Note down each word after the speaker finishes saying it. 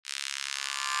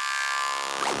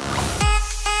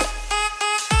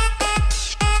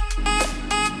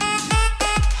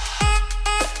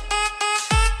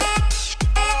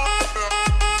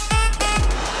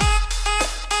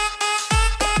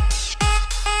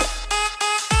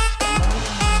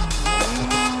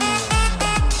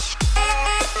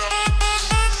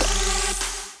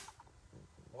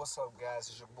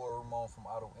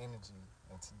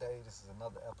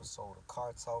another episode of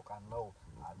Car Talk. I know,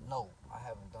 I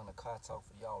haven't done a car talk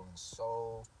for y'all in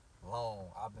so long.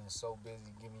 I've been so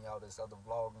busy giving y'all this other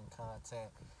vlogging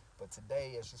content. But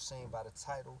today, as you've seen by the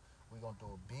title, we're going to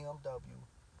do a BMW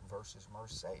versus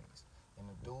Mercedes. And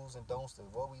the do's and don'ts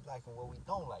of what we like and what we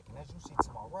don't like. And as you see to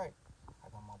my right, I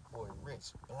got my boy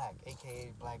Rich Black,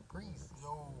 a.k.a. Black Breezy.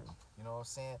 Yo. You know what I'm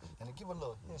saying? And to give a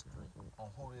little history on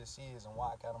who this is and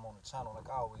why I got him on the channel, like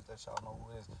I always let y'all know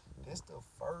who it is. This the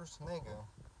first nigga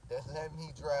that let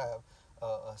me drive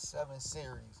a 7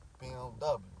 Series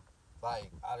BMW.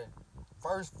 Like,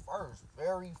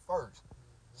 very first,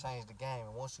 changed the game.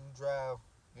 And once you drive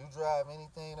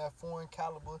anything that foreign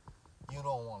caliber, you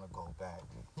don't want to go back.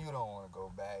 You don't want to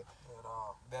go back. At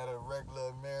all. That a regular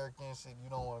American shit, you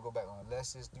don't want to go back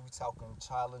unless it's you talking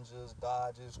Challengers,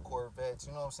 Dodges, Corvettes,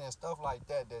 you know what I'm saying? Stuff like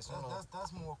that. That's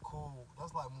more cool.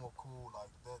 That's like more cool.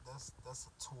 Like that's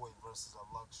a toy versus a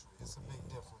luxury. It's a big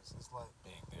difference. It's like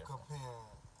comparing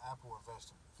apple and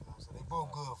vegetables. You know what I'm saying? They both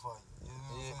good for you.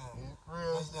 You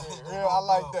know what I'm saying? Real. I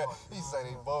like that. He say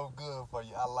they both good for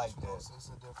you. I like that. It's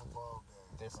a different ball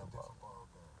game. Different ball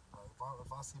game. Like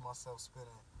if I see myself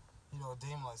spending, a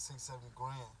demon like $6-7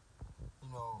 grand.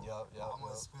 I'm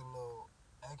gonna spend a little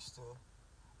extra.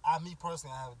 Me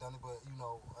personally, I haven't done it, but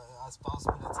I spouse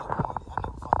spend that type of money. I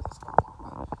never finance car in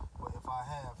my life, but if I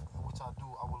have, which I do,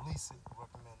 I will lease it.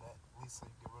 Recommend that. Lease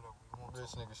it, you get rid of it. You want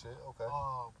rich nigga shit. Okay.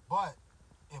 But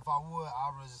if I would,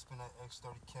 I'd rather spend that extra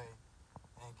 $30K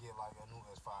and get like a new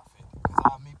S550.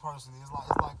 Cause me personally, it's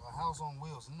like a house on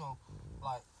wheels.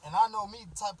 And I know me,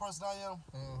 the type of person I am.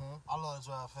 I love to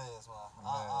drive fast, man.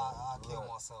 I kill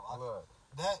myself.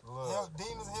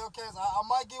 Demons, Hellcats, I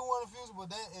might get one in the future, but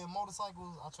that and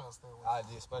motorcycles, I try to stay away.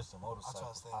 Especially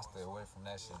motorcycles. I stay away from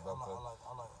that shit, bro.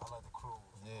 I like the cruise.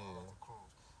 Yeah. I like the cruise.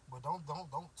 But don't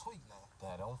tweak now.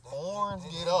 Them foreigns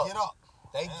get up.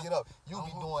 They get up. You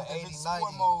be doing 80, 90.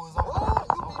 What?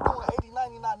 You be doing 80,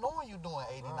 90 not knowing you doing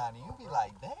 80, 90. You be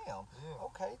like, damn. Yeah.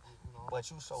 Okay. But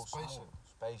you so smooth.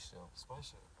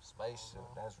 Spaceship.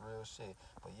 That's real shit.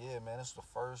 But yeah, man, it's the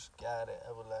first guy that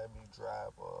ever let me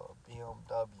drive a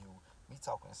BMW. We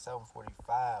talking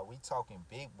 745. We talking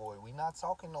big boy. We not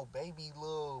talking no baby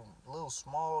little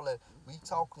small. We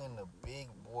talking the big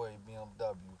boy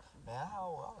BMW. Man,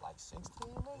 how old? I was like 16,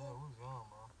 nigga. Yeah, we was young,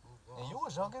 bro. And you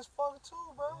was young as fuck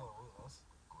too, bro. Yeah,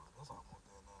 that's almost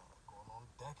there now. Going on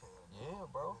a decade. Yeah,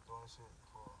 bro. We've been doing shit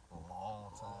for long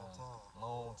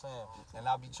time. And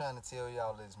I be trying to tell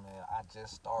y'all this, man. I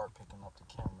just started picking up the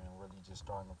camera and really just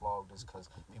starting to vlog this because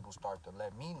people start to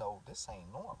let me know this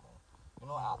ain't normal.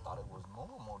 I thought it was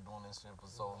normal doing this shit for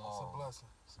so long.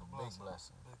 It's a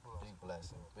blessing.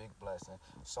 Big blessing.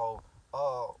 So,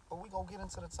 we gonna get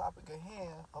into the topic at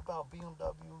hand about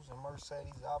BMWs and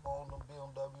Mercedes. I've owned them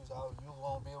BMWs. You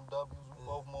own BMWs. We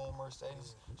both own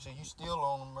Mercedes. Shit, you still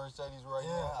own the Mercedes right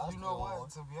now. You know what?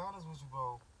 To be honest with you,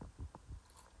 bro,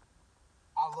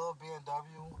 I love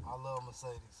BMW. I love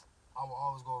Mercedes. I will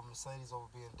always go with Mercedes over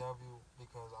BMW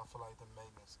because I feel like the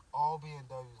maintenance. All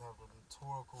BMWs have the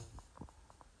notorical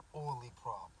oily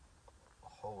problem. A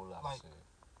whole lot of shit.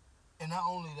 And not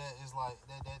only that, it's like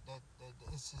that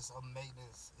it's just a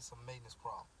maintenance. It's a maintenance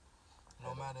problem.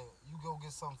 No matter, you go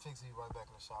get something fixed, you right back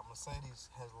in the shop.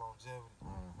 Mercedes has longevity.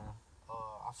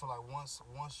 I feel like once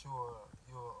your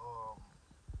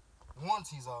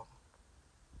warranty's up,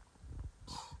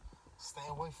 stay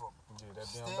away from it. Yeah,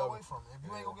 stay away from it. If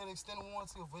you ain't gonna get an extended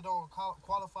warranty, if it don't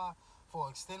qualify for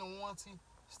extended warranty,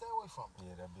 stay away from it.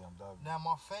 Yeah, that BMW. Now,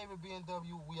 my favorite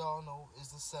BMW, we all know,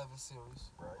 is the 7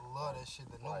 Series. Love that shit.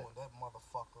 The new one, that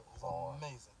motherfucker is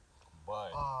amazing.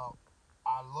 But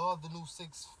I love the new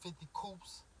 650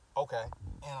 coupes. Okay.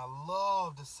 And I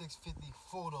love the 650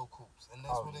 photo coupes. And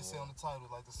that's what they say on the title,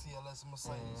 like the CLS and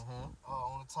Mercedes.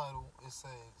 On the title, it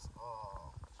says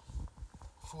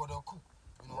photo coupe.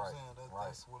 You know what I'm saying?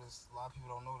 That's what it's. A lot of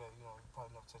people don't know that. You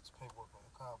probably never touch the paperwork on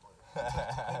your car, but if you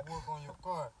touch the paperwork on your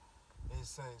car, it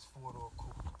says four-door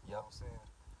coupe. You know what I'm saying?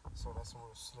 So that's some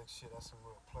real slick shit. That's some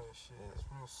real player shit. It's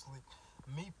real slick.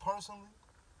 Me personally,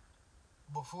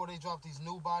 before they drop these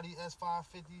new body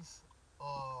S550s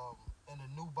and the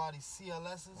new body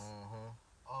CLSs,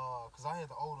 because I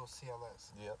had the older CLS.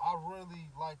 I really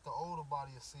like the older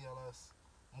body of CLS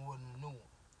more than the new one.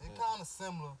 It's kind of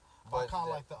similar, but I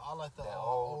like the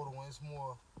older one. It's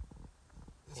more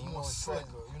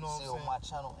slicker. You know what I'm saying? On my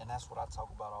channel, and that's what I talk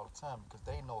about all the time because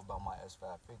they know about my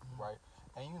S550, right?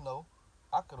 And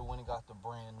I could have went and got the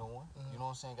brand new one. You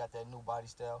know what I'm saying? Got that new body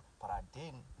style, but I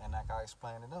didn't. And like I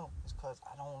explained to them, it's because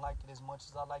I don't like it as much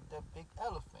as I like that big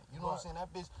elephant. You know what I'm saying?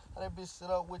 That bitch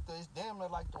sit up with it's damn near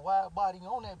like the wide body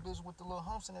on that bitch with the little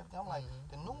humps and everything. I'm like,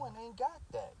 the new one ain't got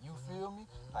that. You feel me?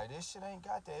 Like this shit ain't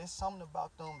got that. It's something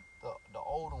about them, the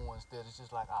older ones that it's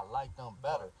just like I like them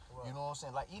better. You know what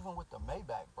I'm saying? Like even with the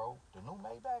Maybach, bro, the new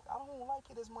Maybach, I don't like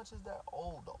it as much as that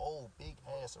the old big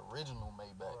ass original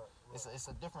Maybach. It's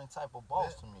a different type of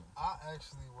boss to me. I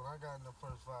actually, when I got in the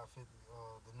first 550,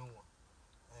 the new one,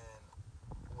 and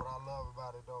what I love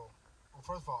about it though, well,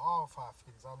 first of all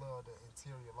 550s, I love the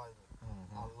interior lighting.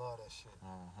 I love that shit.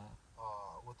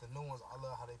 With the new ones, I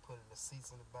love how they put in the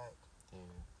seats in the back.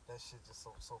 That shit just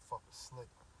so fucking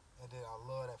slick. And then I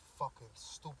love that fucking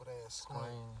stupid ass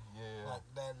screen. Like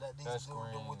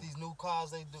with these new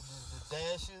cars, they do the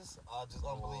dashes are just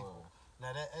unbelievable. Now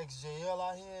that XJL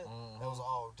out here, that was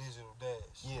all digital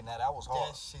dash. Yeah, now that was hard.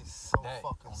 That shit's so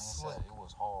fucking slick. It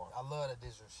was hard. I love that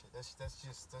digital shit. That's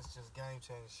just game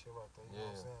changing shit right there. You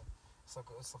know what I'm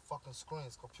saying? It's a fucking screen.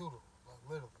 It's a computer. Like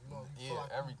literally, you know. You feel like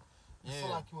you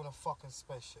feel like you in a fucking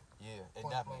spaceship. Yeah,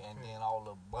 definitely. And then all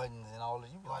the buttons and all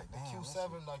that. You be like the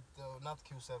Q7, like not the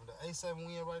Q7, the A7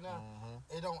 we in right now.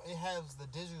 It has the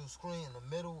digital screen in the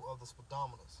middle of the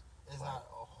speedometers. It's not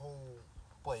a whole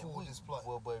full display.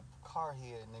 But car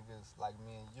head niggas like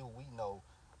me and you, we know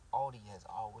Audi has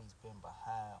always been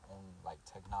behind on like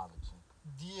technology.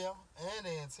 Yeah, and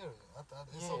the interior.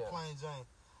 It's so plain Jane.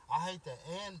 I hate that,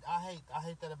 and I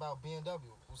hate that about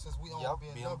BMW. Since we own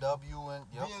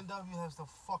BMW has the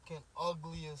fucking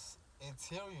ugliest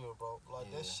interior, bro. Like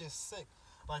that shit's sick.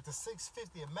 Like the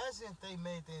 650. Imagine if they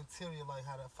made the interior like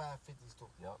how the 550s do.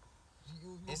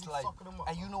 It's like, fucking them up,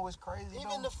 and you know what's crazy?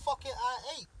 Even the fucking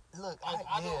i8. Look,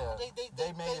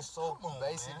 they made it so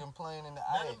basic and plain in the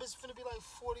i8. Now that bitch finna be like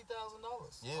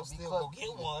 $40,000. Yeah, I'll still go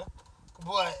get one.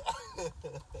 But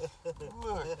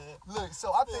look.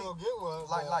 So I think get one,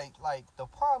 like the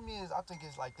problem is, I think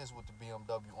it's like this with the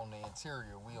BMW on the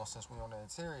interior. Since we on the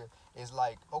interior, it's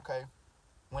like okay,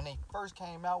 when they first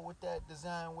came out with that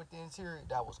design with the interior,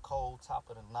 that was cold, top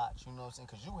of the notch. You know what I'm saying?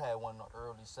 Because you had one in the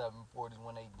early 740s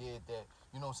when they did that.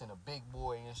 You know what I'm saying? The big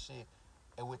boy and shit,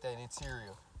 and with that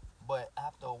interior. But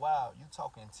after a while, you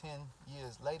talking 10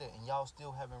 years later, and y'all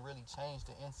still haven't really changed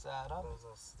the inside of it.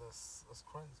 That's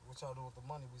crazy. What y'all doing with the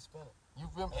money we spending? You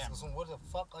feel me? What the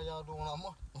fuck are y'all doing with our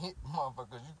money?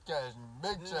 Motherfuckers, you cashing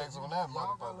big checks on that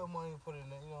motherfucker. Y'all got a little money to put in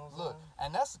there, you know what I'm saying? Look,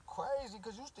 and that's crazy,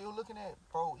 because you still looking at,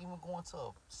 bro, even going to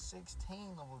a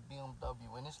 16 of a BMW,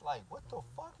 and it's like, what the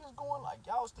fuck is going on? Like,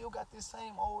 y'all still got this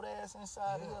same old ass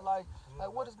inside here? Like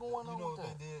what is going on with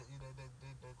that?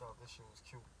 They thought this shit was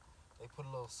cute. They put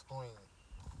a little screen,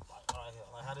 like right here,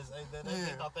 like how this. They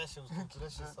thought that shit was cute.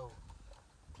 That shit so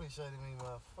cliche to me,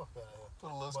 man. Fuck out of here. Put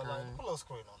a little screen. Like, put a little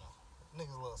screen on there.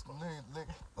 Niggas love screen.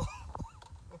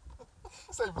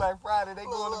 Say Black Friday, they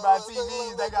going to buy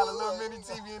TVs. They got a little mini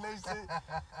TV and they shit.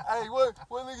 Hey, what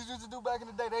niggas used to do back in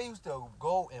the day? They used to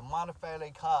go and modify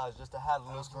their cars just to have a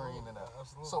little screen in there.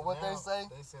 So what now, they say?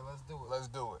 They say, let's do it. Let's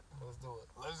do it. Let's do it.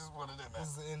 Let's just put it in there.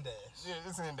 This is an in-dash. Yeah,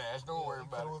 it's an in-dash. Don't worry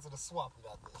about it. Went to the swap and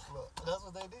got this. Look, that's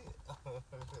what they did.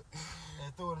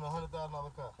 And threw it in a $100,000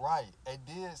 car. Right. It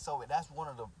did. So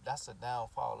that's a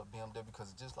downfall of BMW,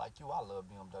 because just like you, I love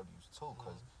BMWs too,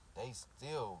 because they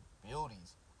still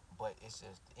beauties. But it's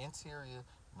just the interior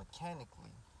mechanically.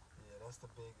 Yeah, that's the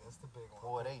big one.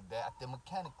 Boy, the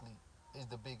mechanically is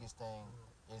the biggest thing.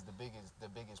 Is the biggest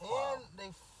And problem.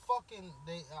 they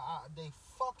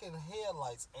fucking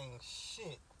headlights ain't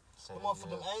shit. Come on, for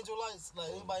them angel lights,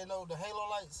 like anybody know the halo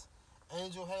lights,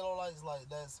 angel halo lights, like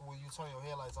that's when you turn your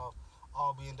headlights off.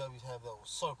 All BMWs have those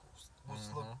circles, which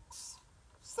look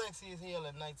sexy as hell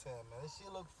at nighttime, man. That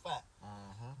shit look fat,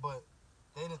 but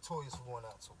they notorious for going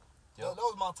out too. Those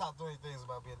are my top 3 things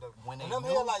about BMW. And them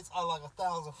headlights are like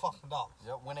 $1,000 fucking dollars.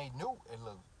 Yep. When they new, it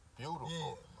looks beautiful.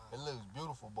 Yeah, it looks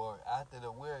beautiful, but after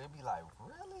the wear, it be like,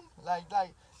 really? Like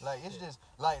it's just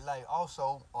like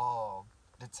also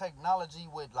the technology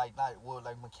with like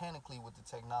mechanically with the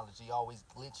technology always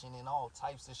glitching and all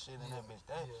types of shit in that bitch.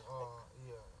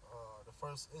 The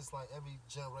first, it's like every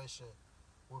generation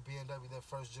with BMW, that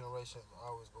first generation is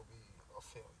always gonna be a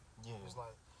failure. Yeah. It's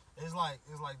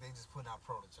like they just putting out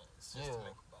prototypes. Just to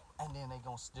make it better. And then they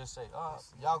gonna just say,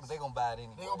 they gonna buy it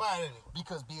anyway. They gonna buy it anyway.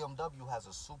 Because BMW has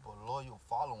a super loyal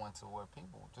following to where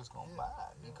people just gonna buy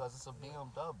it because it's a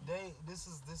BMW. This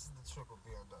is the trick with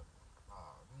BMW.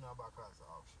 You know about cars at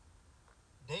auction.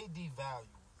 They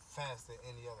devalue faster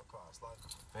than any other cars.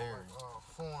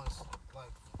 Foreigns,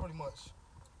 like pretty much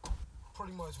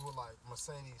with like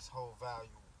Mercedes' whole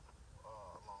value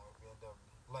along with BMW,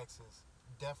 Lexus.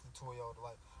 definitely Toyota.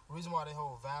 Like, the reason why they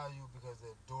hold value because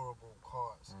they're durable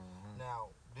cars. Now,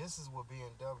 this is what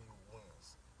BMW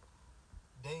wins.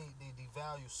 They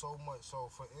devalue so much. So,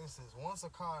 for instance, once a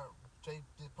car,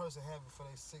 the person have it for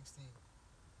their 60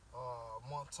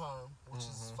 month term, which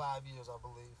is 5 years, I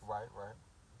believe. Right.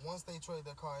 Once they trade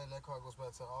that car and that car goes back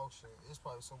to the auction, it's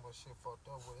probably so much shit fucked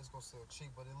up with it. It's gonna sell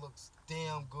cheap, but it looks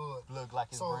damn good. Look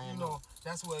like it's brand new.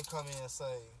 That's where they come in and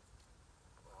say,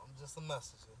 well, I'm just a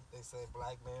messenger. They say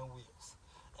black man wheels.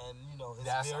 And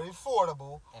it's very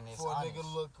affordable and it's for a nigga to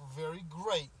look very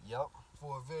great. Yep.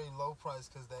 For a very low price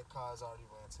because that car's already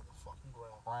ran to the fucking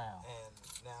ground. Brown. And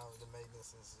now the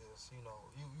maintenance is just, you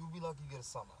be lucky you get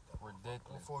something out there.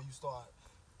 Ridiculous. Before you start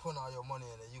putting all your money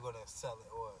in it, you're gonna sell it,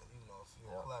 or if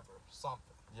you're clever,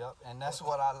 something. Yep, and that's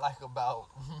what I like about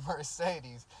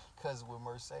Mercedes, because with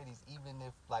Mercedes, even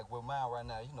if, like with mine right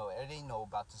now, they know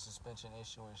about the suspension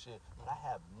issue and shit, but I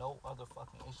have no other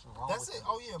fucking issue wrong with it. That's it.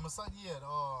 Oh yeah, Mercedes,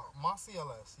 my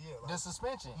CLS, the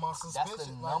suspension. My suspension. That's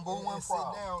the number one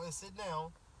problem. It sit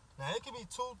down. Now, it can be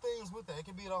two things with that. It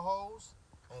can be the hose,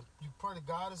 and you pray to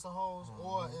God it's a hose,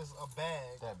 or it's a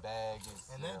bag. That bag is...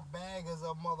 And that bag is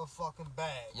a motherfucking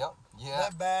bag. Yep, yeah.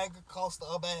 That bag costs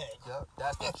a bag. Yep,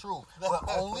 that's the truth. But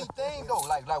only thing, though,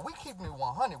 like we keeping it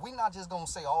 100. We not just going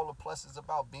to say all the pluses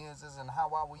about Benzes and how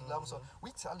we love them. So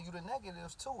we telling you the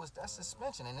negatives, too. It's that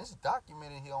suspension. And it's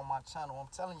documented here on my channel. I'm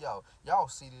telling y'all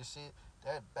see this shit.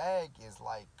 That bag is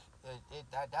like...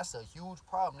 That's a huge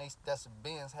problem that's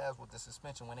Benz has with the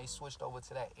suspension when they switched over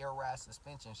to that air ride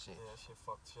suspension shit. Yeah, that shit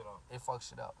fucked shit up. It fucked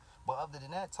shit up. But other than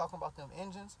that, talking about them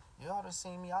engines, y'all done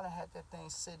seen me. I done had that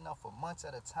thing sitting up for months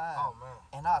at a time. Oh man.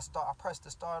 And I pressed the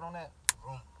start on that.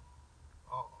 Boom.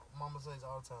 Oh, mama says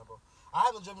all the time, bro. I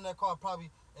haven't driven that car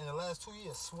probably in the last 2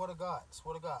 years. Swear to God.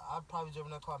 I've probably driven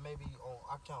that car maybe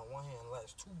I count one hand in the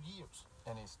last 2 years.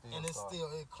 And it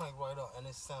cranked right up, and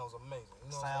it sounds amazing.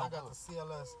 I got the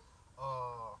CLS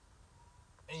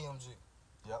AMG.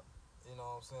 Yep. You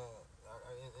know what I'm saying?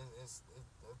 It's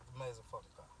amazing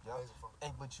fucking car. Yep. Amazing fucking car.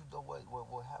 Hey, but you know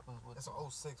what happens with... It's an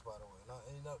 06, by the way. Now,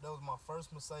 that was my first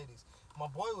Mercedes. My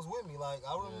boy was with me. Like,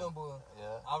 I remember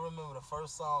the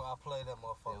first song I played that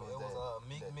motherfucker. It was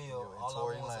Meek Mill, All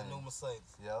I Want Is a New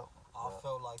Mercedes. Yep. I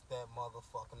felt like that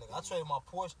motherfucking nigga. I traded my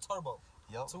Porsche Turbo.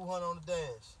 Yep. 200 on the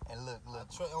dash. And look.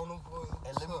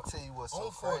 And let me tell you what's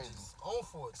so crazy. On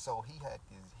 40. So he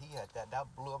had that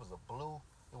blue. It was a blue.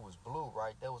 It was blue,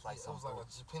 right? That was like it was like a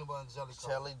peanut butter and jelly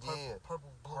color.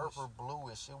 Purple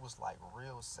bluish. It was like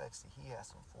real sexy. He had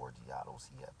some Ford Giottos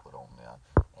he had put on there,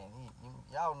 and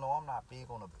y'all know I'm not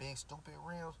big on the big stupid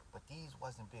rims, but these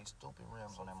wasn't big stupid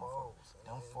rims on that motherfucker.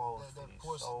 Them foes fit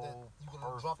so you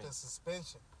gonna drop that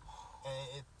suspension,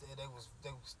 and they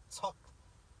was tucked.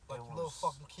 Like little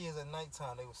fucking kids at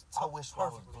nighttime, they was I wish I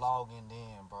was vlogging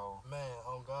then, bro. Man,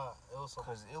 oh God, it was some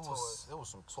toys. It was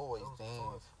some toys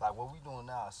then. Like what we doing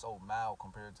now is so mild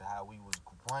compared to how we was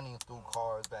running through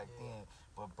cars back then.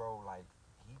 But bro, like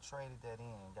he traded that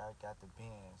in, got the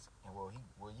Benz, and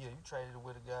you traded it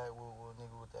with a guy, with a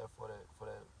nigga with that for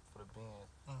the Benz.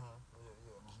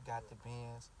 He got the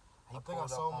Benz. I think I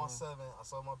sold my 7. I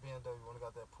sold my BMW when I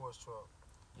got that Porsche truck.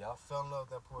 Yep. I fell in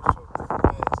love with that Porsche truck.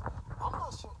 I'm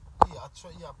not sure. I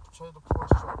traded the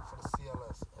Porsche truck for the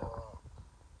CLS.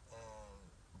 And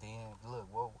then look,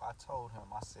 I told him,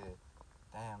 I said,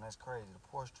 damn, that's crazy. The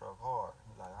Porsche truck hard.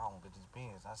 He's like, I don't get this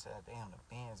Benz. I said, damn, the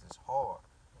Benz is hard.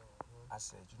 I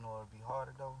said, you know what'll be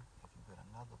harder though? If you get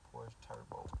another Porsche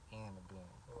Turbo and the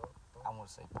Benz. I want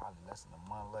to say probably less than a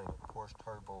month later, Porsche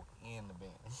Turbo and the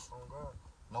Benz. Oh God.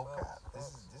 No cap.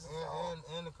 This is all.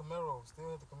 And the Camaro.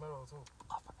 Still hit the Camaro too.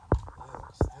 I forgot.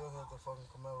 Yeah, still hit the fucking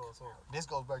Camaro too. This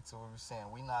goes back to what we were saying.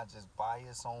 We not just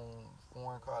biased on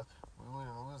foreign cars. We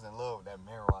was in love with that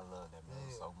Camaro. I love that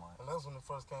Camaro so much. And that's when it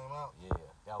first came out. Yeah,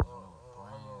 that was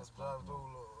when it was brand driving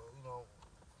through,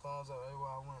 thumbs up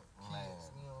everywhere I went. Man,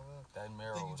 that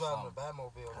Camaro. I think you driving a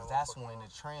Batmobile. Cause that's when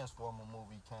the Transformer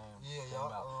movie came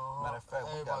out. Matter of fact,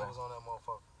 everybody was on that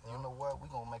motherfucker. You know what? We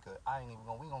gonna make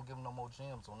we gonna give them no more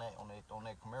gems on that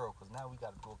Camaro, cause now we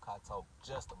gotta do a car talk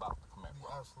just about the Camaro.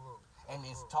 Yeah, absolutely. And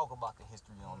it's talk about the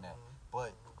history on that.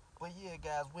 But yeah,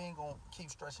 guys, we ain't gonna keep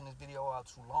stretching this video out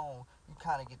too long. You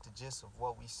kind of get the gist of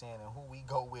what we saying and who we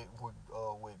go with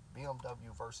BMW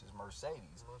versus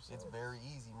Mercedes. It's very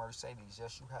easy. Mercedes,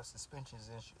 yes, you have suspensions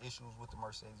issues with the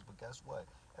Mercedes, but guess what?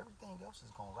 Everything else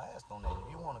is gonna last on that. If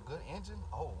you want a good engine,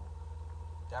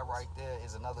 that right there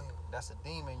is that's a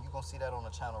demon. You're going to see that on the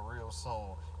channel real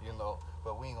soon,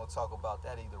 But we ain't going to talk about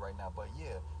that either right now. But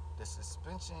yeah, the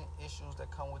suspension issues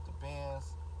that come with the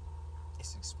Benz,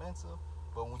 it's expensive.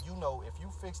 But when if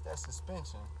you fix that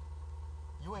suspension,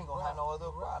 you ain't gonna have no other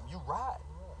problem. You ride.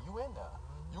 You in there.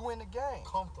 You in the game.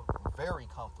 Comfortable. Very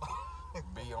comfortable.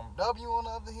 BMW on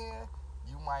the other hand,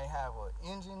 you might have an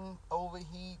engine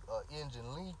overheat, an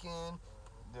engine leaking.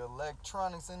 The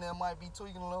electronics in there might be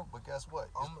tweaking a little, but guess what?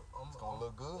 It's gonna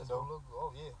look good though.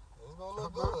 Oh yeah, it's gonna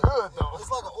look good though.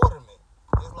 It's like an ornament.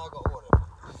 It's like an ornament.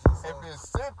 If it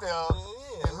sit there,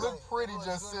 it look pretty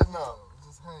just sitting up.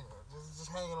 Just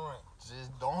hanging around.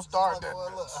 Just don't start that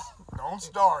bitch. Don't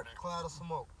start it. Cloud of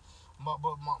smoke. But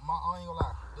I ain't gonna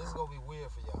lie. This is gonna be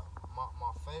weird for y'all.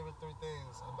 My favorite 3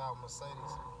 things about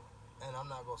Mercedes, and I'm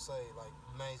not gonna say like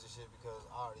major shit because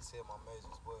I already said my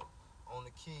majors, but on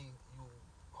the key you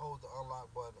hold the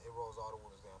unlock button, it rolls all the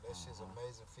windows down. That shit's an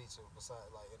amazing feature. Besides,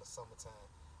 like in the summertime,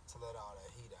 to let all that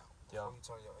heat out before you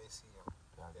turn your AC on.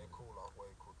 That cool off way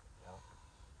quicker.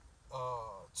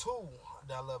 2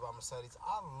 that I love about Mercedes,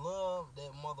 I love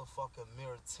that motherfucking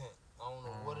mirror tint. I don't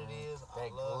know what it is. I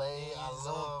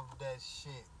love that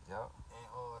shit. Yep. And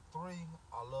 3,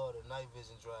 I love the night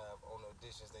vision drive on the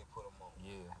editions they put them on.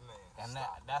 Yeah. Man. And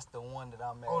that's the one that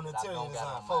I'm mad on the interior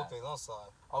design. 4 things. I'm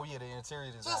sorry. Oh yeah, the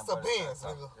interior design. Just a Benz,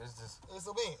 nigga. It's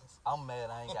a Benz. I'm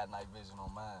mad I ain't got night vision on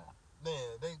mine.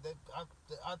 Man,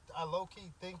 I low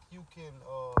key think you can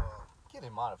get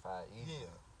it modified easy.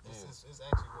 Yeah. It's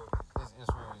actually really easy. It's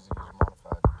real easy to get it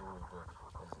modified to do it, but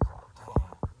it's just like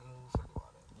damn.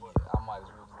 Yeah, I might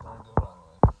as well just don't do it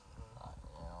anyway.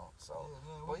 You know, so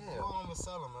we don't even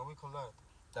sell them, man. We collect.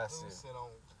 That's it. We sit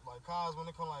on like cars when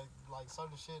they come like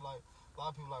certain shit. Like a lot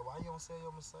of people like, why you don't sell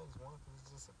your Mercedes? One, because it's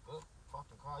just a good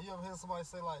fucking car. You ever hear somebody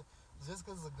say like, just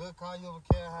because it's a good car, you don't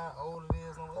care how old it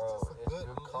is? It's just a good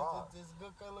car. It's a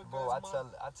good car. Bro, I tell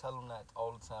them that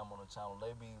all the time on the channel.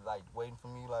 They be like waiting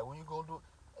for me, like, when you gonna do it?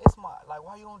 It's my, like,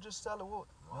 why you don't just sell it? Well,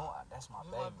 no, that's my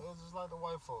baby. It's just like the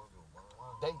white folks do, man.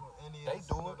 They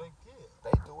do it.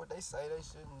 They do it. They say they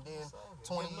shouldn't. Then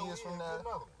 20 years from now,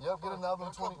 get another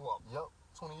one.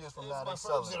 20 years from now, they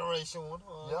sell it. Generation one.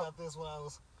 Got this when I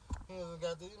was.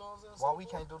 Got this, you know what I'm saying? Why we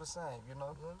can't do the same, you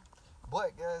know?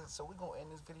 But guys, so we're gonna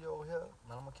end this video here, and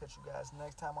I'm gonna catch you guys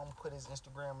next time. I'm gonna put his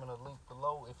Instagram in the link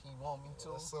below if he want me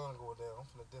to. The sun go down. I'm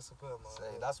finna disappear, man.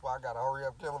 Say, that's why I gotta hurry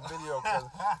up kill a video, because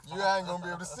you ain't gonna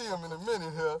be able to see him in a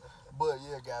minute here. But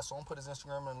yeah, guys, so I'm gonna put his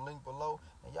Instagram in the link below,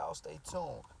 and y'all stay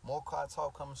tuned. More car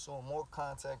talk coming soon, more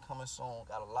content coming soon.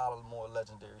 Got a lot of more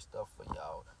legendary stuff for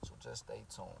y'all, so just stay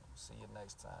tuned. See you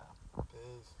next time.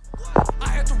 Peace. I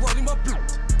had to run him up.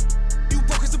 You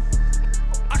fuckers,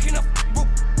 I cannot.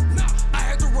 I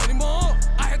had to run him up.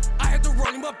 I had to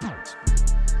run him up.